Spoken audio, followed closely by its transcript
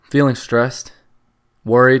Feeling stressed,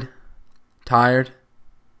 worried, tired,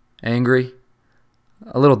 angry,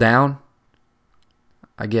 a little down?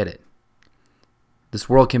 I get it. This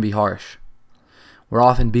world can be harsh. We're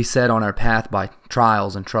often beset on our path by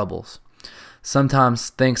trials and troubles. Sometimes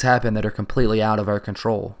things happen that are completely out of our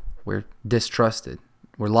control. We're distrusted.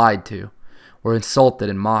 We're lied to. We're insulted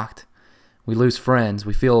and mocked. We lose friends.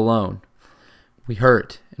 We feel alone. We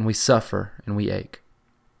hurt and we suffer and we ache.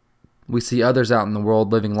 We see others out in the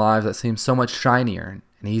world living lives that seem so much shinier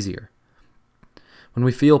and easier. When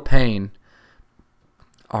we feel pain,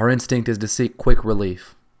 our instinct is to seek quick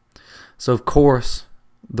relief. So of course,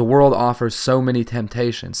 the world offers so many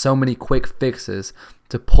temptations, so many quick fixes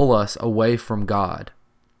to pull us away from God.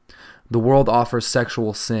 The world offers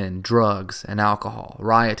sexual sin, drugs, and alcohol,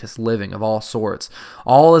 riotous living of all sorts,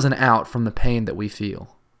 all as an out from the pain that we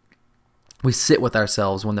feel. We sit with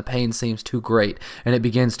ourselves when the pain seems too great, and it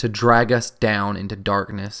begins to drag us down into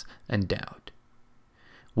darkness and doubt.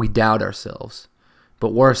 We doubt ourselves,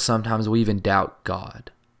 but worse, sometimes we even doubt God.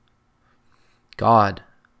 God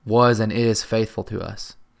was and is faithful to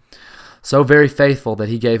us. So very faithful that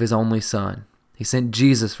he gave his only Son. He sent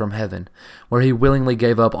Jesus from heaven, where he willingly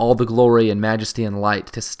gave up all the glory and majesty and light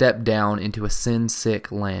to step down into a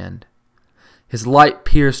sin-sick land. His light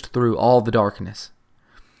pierced through all the darkness.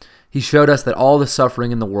 He showed us that all the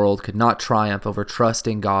suffering in the world could not triumph over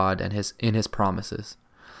trusting God and in his promises.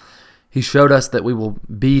 He showed us that we will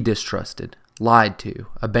be distrusted, lied to,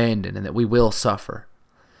 abandoned, and that we will suffer.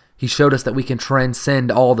 He showed us that we can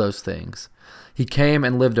transcend all those things. He came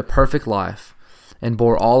and lived a perfect life and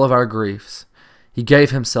bore all of our griefs. He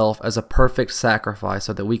gave himself as a perfect sacrifice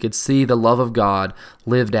so that we could see the love of God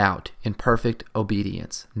lived out in perfect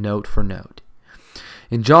obedience, note for note.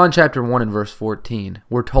 In John chapter 1 and verse 14,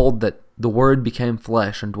 we're told that the Word became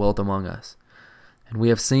flesh and dwelt among us, and we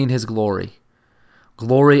have seen his glory,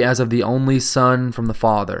 glory as of the only Son from the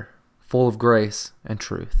Father, full of grace and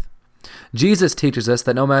truth. Jesus teaches us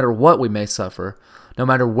that no matter what we may suffer, no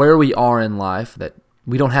matter where we are in life, that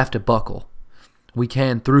we don't have to buckle. We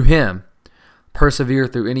can, through him, persevere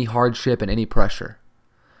through any hardship and any pressure.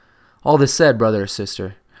 All this said, brother or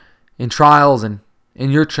sister, in trials and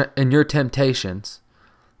in your temptations,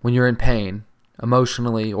 when you're in pain,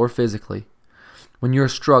 emotionally or physically, when you're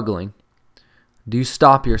struggling, do you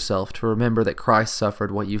stop yourself to remember that Christ suffered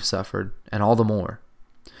what you've suffered, and all the more?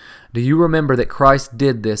 Do you remember that Christ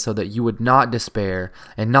did this so that you would not despair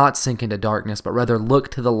and not sink into darkness, but rather look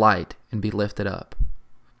to the light and be lifted up?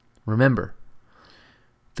 Remember,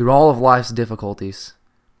 through all of life's difficulties,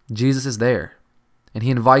 Jesus is there, and he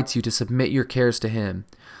invites you to submit your cares to him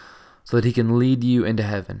so that he can lead you into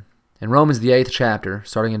heaven. In Romans, the 8th chapter,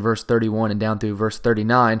 starting in verse 31 and down through verse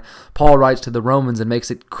 39, Paul writes to the Romans and makes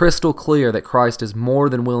it crystal clear that Christ is more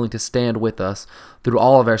than willing to stand with us through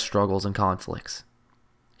all of our struggles and conflicts.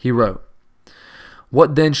 He wrote,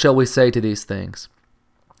 "What then shall we say to these things?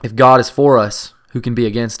 If God is for us, who can be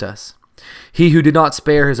against us? He who did not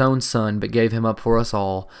spare his own Son, but gave him up for us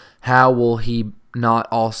all, how will he not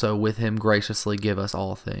also with him graciously give us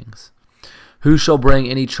all things? Who shall bring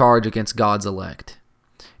any charge against God's elect?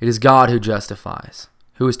 It is God who justifies.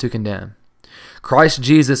 Who is to condemn? Christ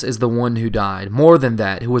Jesus is the one who died, more than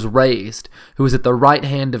that, who was raised, who is at the right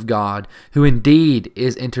hand of God, who indeed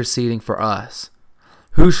is interceding for us.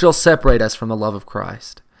 Who shall separate us from the love of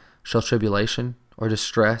Christ? Shall tribulation, or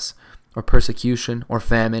distress, or persecution, or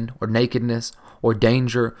famine, or nakedness, or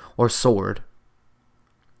danger, or sword?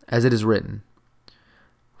 As it is written,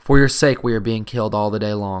 for your sake we are being killed all the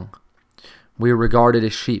day long. We are regarded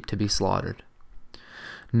as sheep to be slaughtered.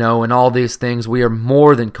 No, in all these things we are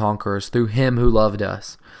more than conquerors through him who loved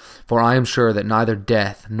us. For I am sure that neither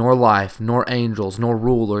death, nor life, nor angels, nor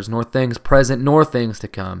rulers, nor things present, nor things to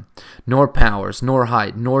come, nor powers, nor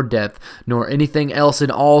height, nor depth, nor anything else in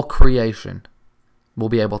all creation will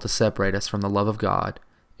be able to separate us from the love of God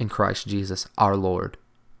in Christ Jesus our Lord."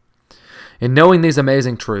 In knowing these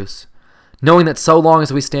amazing truths, knowing that so long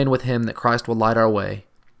as we stand with him that Christ will light our way,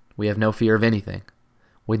 we have no fear of anything.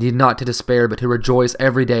 We need not to despair, but to rejoice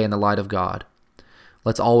every day in the light of God.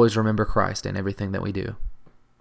 Let's always remember Christ in everything that we do.